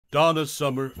Donna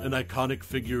Summer, an iconic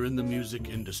figure in the music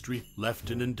industry,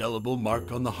 left an indelible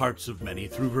mark on the hearts of many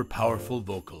through her powerful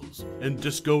vocals and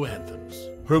disco anthems.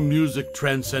 Her music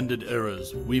transcended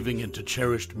eras, weaving into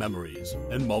cherished memories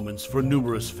and moments for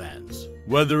numerous fans.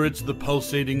 Whether it's the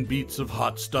pulsating beats of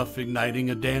Hot Stuff igniting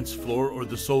a dance floor or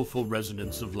the soulful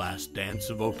resonance of Last Dance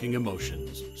evoking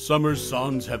emotions, Summer's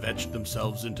songs have etched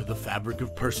themselves into the fabric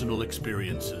of personal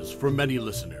experiences for many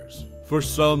listeners. For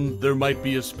some, there might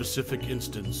be a specific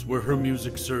instance where her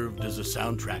music served as a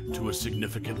soundtrack to a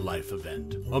significant life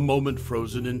event, a moment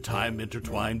frozen in time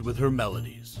intertwined with her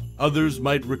melodies. Others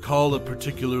might recall a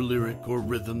particular lyric or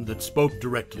rhythm that spoke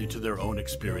directly to their own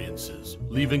experiences,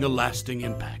 leaving a lasting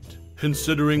impact.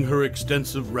 Considering her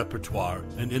extensive repertoire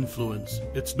and influence,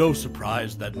 it's no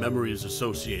surprise that memories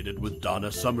associated with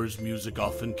Donna Summer's music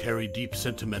often carry deep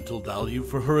sentimental value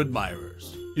for her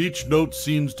admirers. Each note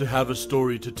seems to have a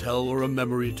story to tell or a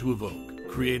memory to evoke,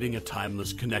 creating a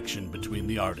timeless connection between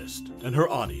the artist and her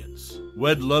audience.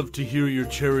 We'd love to hear your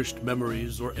cherished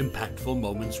memories or impactful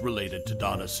moments related to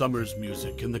Donna Summer's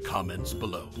music in the comments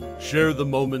below. Share the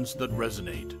moments that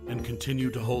resonate and continue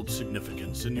to hold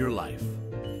significance in your life.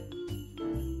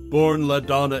 Born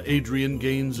LaDonna Adrienne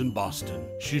Gaines in Boston,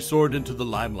 she soared into the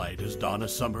limelight as Donna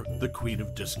Summer, the queen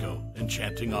of disco,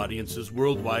 enchanting audiences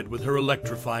worldwide with her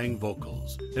electrifying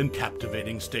vocals and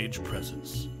captivating stage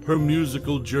presence. Her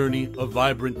musical journey, a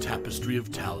vibrant tapestry of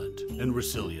talent and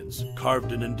resilience,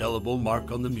 carved an indelible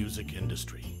mark on the music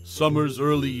industry. Summer's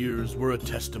early years were a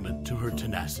testament to her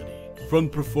tenacity. From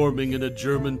performing in a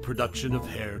German production of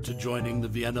Hair to joining the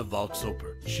Vienna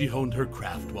Volksoper, she honed her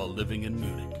craft while living in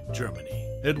Munich, Germany.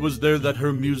 It was there that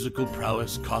her musical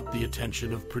prowess caught the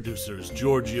attention of producers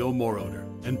Giorgio Moroder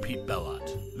and Pete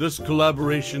Bellotte. This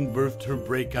collaboration birthed her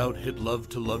breakout hit Love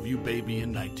to Love You Baby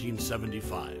in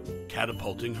 1975,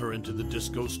 catapulting her into the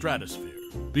disco stratosphere.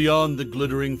 Beyond the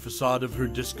glittering facade of her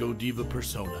disco diva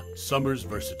persona, Summer's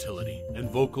versatility and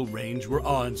vocal range were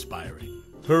awe-inspiring.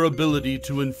 Her ability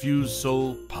to infuse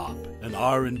soul, pop, and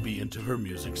R&B into her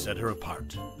music set her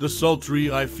apart. The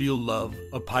sultry I Feel Love,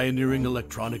 a pioneering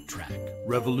electronic track,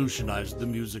 revolutionized the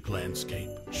music landscape,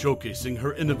 showcasing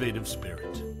her innovative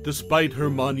spirit. Despite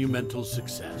her monumental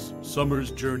success,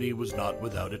 Summer's journey was not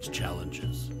without its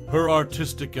challenges. Her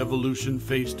artistic evolution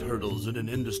faced hurdles in an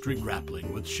industry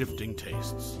grappling with shifting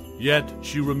tastes. Yet,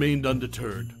 she remained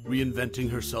undeterred,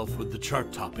 reinventing herself with the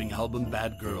chart-topping album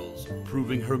Bad Girls,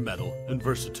 proving her mettle and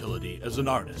versatility as an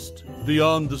artist.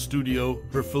 Beyond the studio,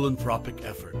 her philanthropic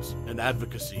efforts and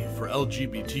advocacy for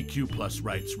LGBTQ+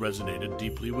 rights resonated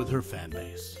deeply with her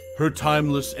fanbase. Her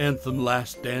timeless anthem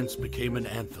Last Dance became an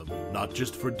anthem, not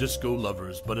just for disco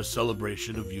lovers but a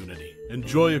celebration of unity and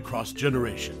joy across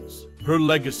generations. Her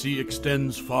legacy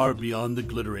extends far beyond the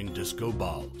glittering disco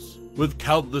balls. With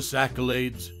countless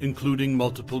accolades, including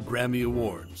multiple Grammy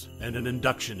Awards and an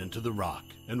induction into the Rock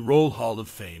and Roll Hall of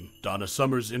Fame, Donna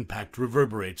Summer's impact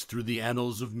reverberates through the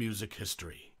annals of music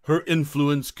history. Her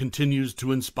influence continues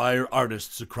to inspire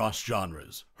artists across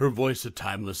genres, her voice a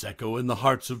timeless echo in the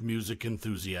hearts of music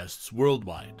enthusiasts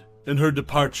worldwide. In her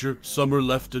departure, Summer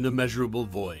left an immeasurable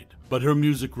void, but her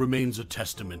music remains a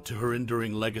testament to her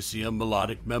enduring legacy, a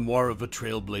melodic memoir of a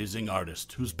trailblazing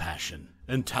artist whose passion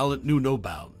and talent knew no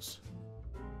bounds.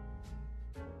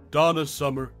 Donna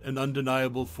Summer, an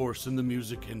undeniable force in the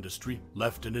music industry,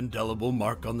 left an indelible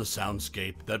mark on the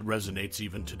soundscape that resonates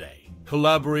even today.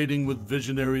 Collaborating with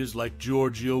visionaries like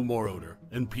Giorgio Moroder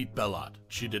and Pete Bellotte,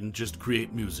 she didn't just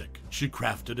create music, she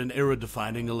crafted an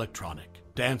era-defining electronic,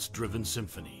 dance-driven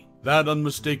symphony. That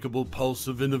unmistakable pulse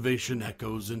of innovation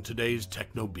echoes in today's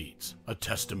techno beats, a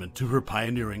testament to her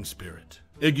pioneering spirit.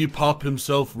 Iggy Pop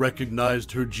himself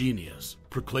recognized her genius,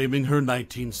 proclaiming her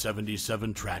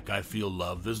 1977 track I Feel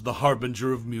Love as the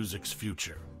harbinger of music's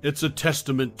future. It's a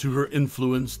testament to her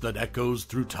influence that echoes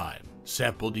through time,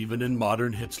 sampled even in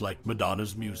modern hits like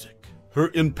Madonna's music. Her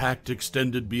impact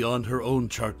extended beyond her own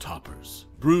chart toppers.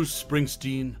 Bruce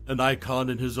Springsteen, an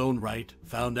icon in his own right,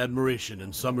 found admiration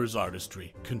in Summer's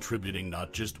artistry, contributing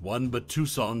not just one but two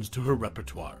songs to her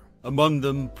repertoire. Among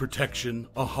them, Protection,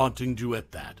 a haunting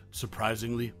duet that,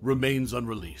 surprisingly, remains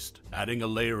unreleased, adding a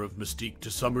layer of mystique to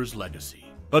Summer's legacy.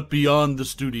 But beyond the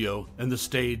studio and the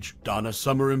stage, Donna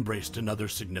Summer embraced another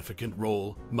significant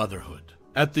role: motherhood.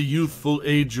 At the youthful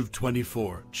age of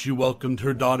 24, she welcomed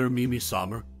her daughter Mimi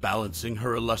Sommer, balancing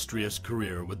her illustrious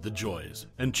career with the joys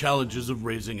and challenges of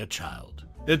raising a child.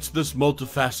 It's this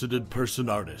multifaceted person,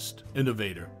 artist,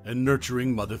 innovator, and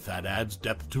nurturing mother that adds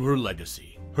depth to her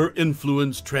legacy. Her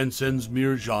influence transcends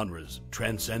mere genres,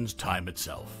 transcends time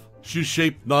itself. She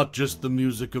shaped not just the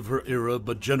music of her era,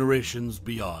 but generations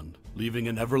beyond, leaving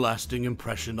an everlasting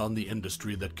impression on the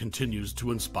industry that continues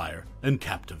to inspire and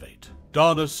captivate.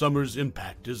 Donna Summer's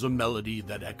impact is a melody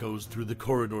that echoes through the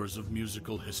corridors of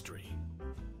musical history.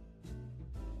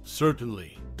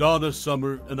 Certainly, Donna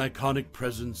Summer, an iconic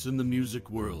presence in the music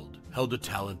world, held a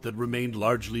talent that remained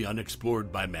largely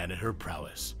unexplored by man in her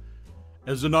prowess.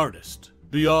 As an artist,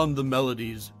 beyond the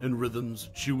melodies and rhythms,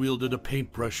 she wielded a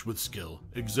paintbrush with skill,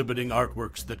 exhibiting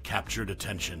artworks that captured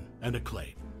attention and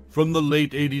acclaim. From the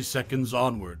late 80s seconds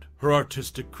onward, her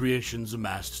artistic creations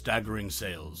amassed staggering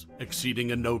sales,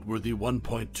 exceeding a noteworthy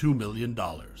 $1.2 million.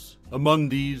 Among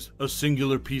these, a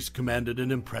singular piece commanded an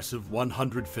impressive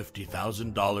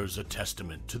 $150,000, a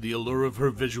testament to the allure of her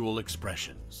visual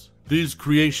expressions. These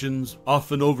creations,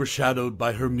 often overshadowed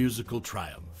by her musical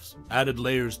triumphs, added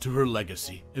layers to her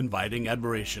legacy, inviting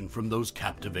admiration from those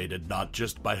captivated not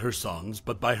just by her songs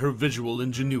but by her visual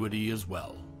ingenuity as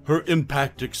well. Her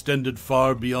impact extended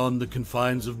far beyond the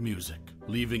confines of music,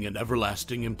 leaving an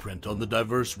everlasting imprint on the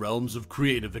diverse realms of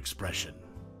creative expression.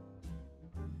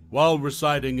 While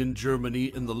residing in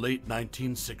Germany in the late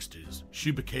 1960s,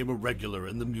 she became a regular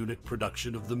in the Munich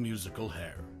production of the musical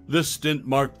Hair. This stint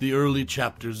marked the early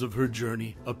chapters of her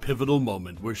journey, a pivotal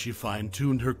moment where she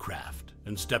fine-tuned her craft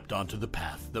and stepped onto the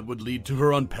path that would lead to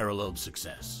her unparalleled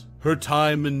success. Her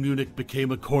time in Munich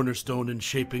became a cornerstone in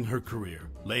shaping her career,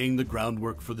 laying the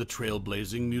groundwork for the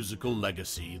trailblazing musical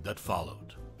legacy that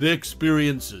followed. The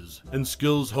experiences and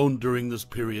skills honed during this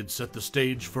period set the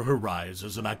stage for her rise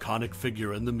as an iconic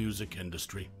figure in the music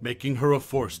industry, making her a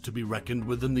force to be reckoned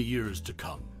with in the years to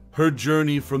come. Her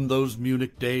journey from those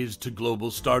Munich days to global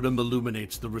stardom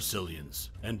illuminates the resilience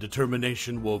and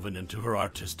determination woven into her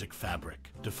artistic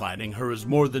fabric, defining her as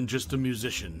more than just a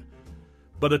musician,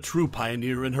 but a true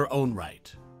pioneer in her own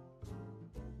right.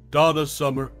 Donna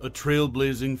Summer, a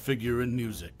trailblazing figure in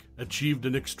music, achieved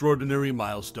an extraordinary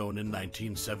milestone in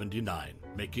 1979,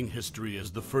 making history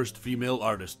as the first female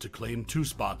artist to claim 2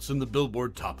 spots in the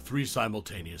Billboard Top 3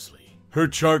 simultaneously. Her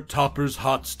chart toppers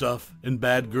Hot Stuff and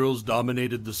Bad Girls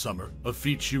dominated the summer, a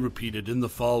feat she repeated in the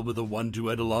fall with a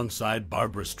duet alongside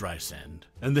Barbra Streisand,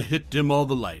 and the hit Dim All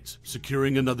the Lights,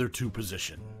 securing another 2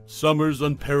 position. Summer's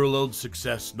unparalleled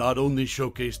success not only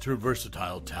showcased her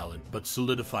versatile talent, but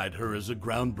solidified her as a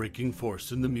groundbreaking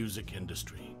force in the music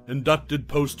industry. Inducted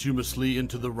posthumously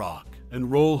into the Rock and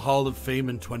Roll Hall of Fame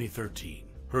in 2013,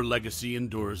 her legacy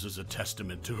endures as a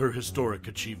testament to her historic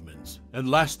achievements and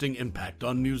lasting impact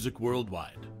on music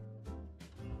worldwide.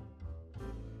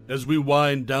 As we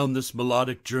wind down this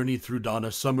melodic journey through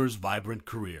Donna Summer's vibrant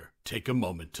career, take a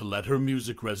moment to let her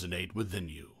music resonate within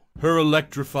you. Her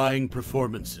electrifying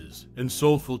performances and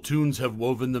soulful tunes have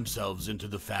woven themselves into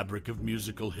the fabric of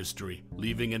musical history,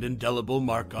 leaving an indelible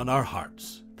mark on our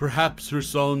hearts. Perhaps her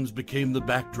songs became the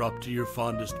backdrop to your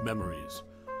fondest memories,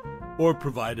 or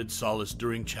provided solace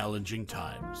during challenging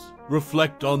times.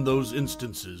 Reflect on those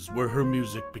instances where her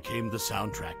music became the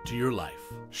soundtrack to your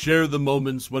life. Share the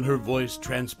moments when her voice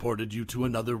transported you to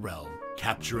another realm,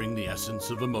 capturing the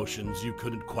essence of emotions you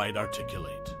couldn't quite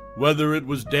articulate. Whether it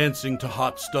was dancing to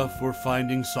Hot Stuff or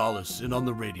finding solace in On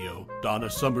the Radio, Donna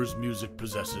Summer's music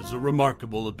possesses a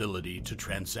remarkable ability to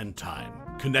transcend time,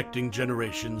 connecting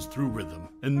generations through rhythm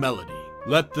and melody.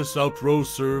 Let this outro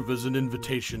serve as an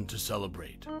invitation to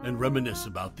celebrate and reminisce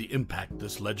about the impact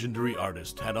this legendary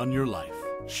artist had on your life.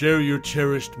 Share your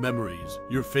cherished memories,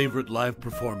 your favorite live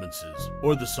performances,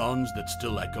 or the songs that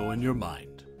still echo in your mind.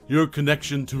 Your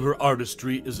connection to her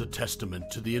artistry is a testament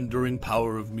to the enduring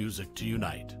power of music to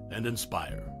unite and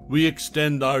inspire. We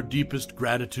extend our deepest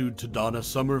gratitude to Donna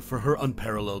Summer for her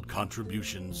unparalleled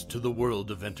contributions to the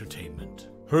world of entertainment.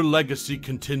 Her legacy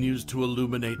continues to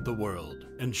illuminate the world,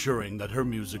 ensuring that her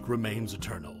music remains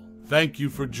eternal. Thank you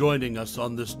for joining us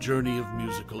on this journey of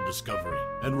musical discovery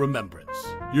and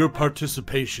remembrance. Your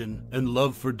participation and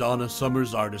love for Donna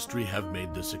Summer's artistry have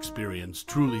made this experience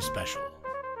truly special.